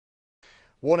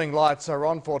Warning lights are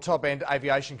on for top-end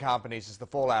aviation companies as the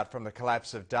fallout from the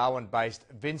collapse of Darwin-based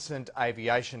Vincent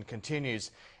Aviation continues.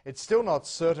 It's still not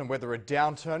certain whether a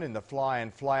downturn in the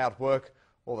fly-in, fly-out work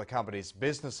or the company's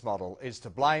business model is to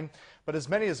blame, but as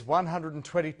many as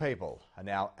 120 people are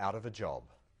now out of a job.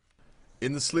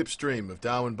 In the slipstream of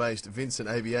Darwin-based Vincent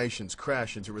Aviation's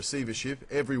crash into receivership,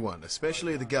 everyone,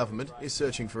 especially the government, is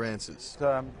searching for answers.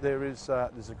 There's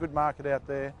a good market out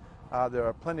there. There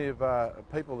are plenty of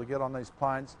people to get on these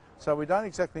planes, so we don't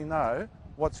exactly know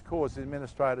what's caused the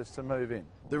administrators to move in.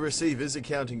 The receiver's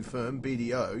accounting firm,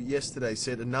 BDO, yesterday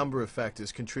said a number of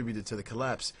factors contributed to the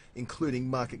collapse, including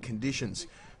market conditions.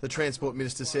 The Transport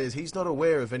Minister says he's not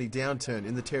aware of any downturn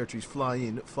in the Territory's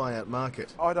fly-in, fly-out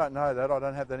market. I don't know that. I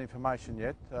don't have that information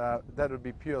yet. That would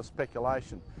be pure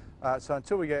speculation. So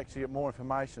until we actually get more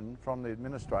information from the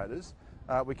administrators,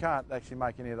 we can't actually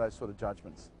make any of those sort of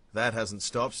judgments. That hasn't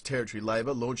stopped Territory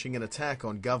Labor launching an attack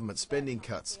on government spending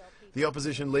cuts. The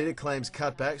opposition leader claims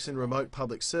cutbacks in remote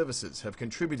public services have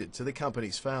contributed to the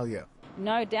company's failure.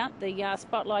 No doubt the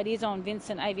spotlight is on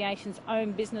Vincent Aviation's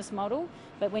own business model,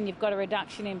 but when you've got a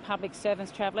reduction in public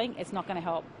servants travelling, it's not going to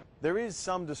help. There is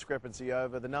some discrepancy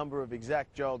over the number of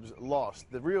exact jobs lost.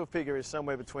 The real figure is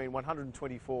somewhere between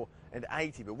 124 and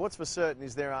 80, but what's for certain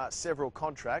is there are several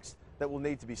contracts that will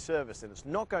need to be serviced, and it's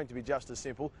not going to be just as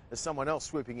simple as someone else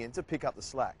swooping in to pick up the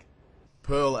slack.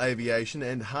 Pearl Aviation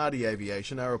and Hardy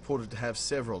Aviation are reported to have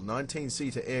several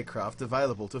 19-seater aircraft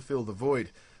available to fill the void,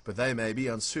 but they may be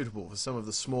unsuitable for some of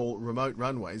the small remote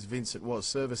runways Vincent was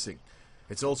servicing.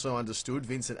 It's also understood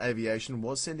Vincent Aviation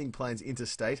was sending planes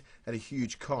interstate at a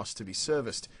huge cost to be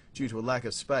serviced due to a lack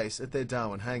of space at their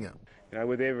Darwin hangar. You know,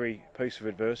 with every piece of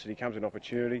adversity comes an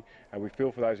opportunity, and we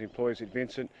feel for those employees at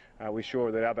Vincent. We're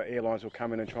sure that other airlines will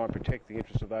come in and try and protect the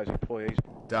interests of those employees.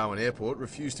 Darwin Airport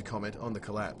refused to comment on the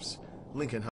collapse. Lincoln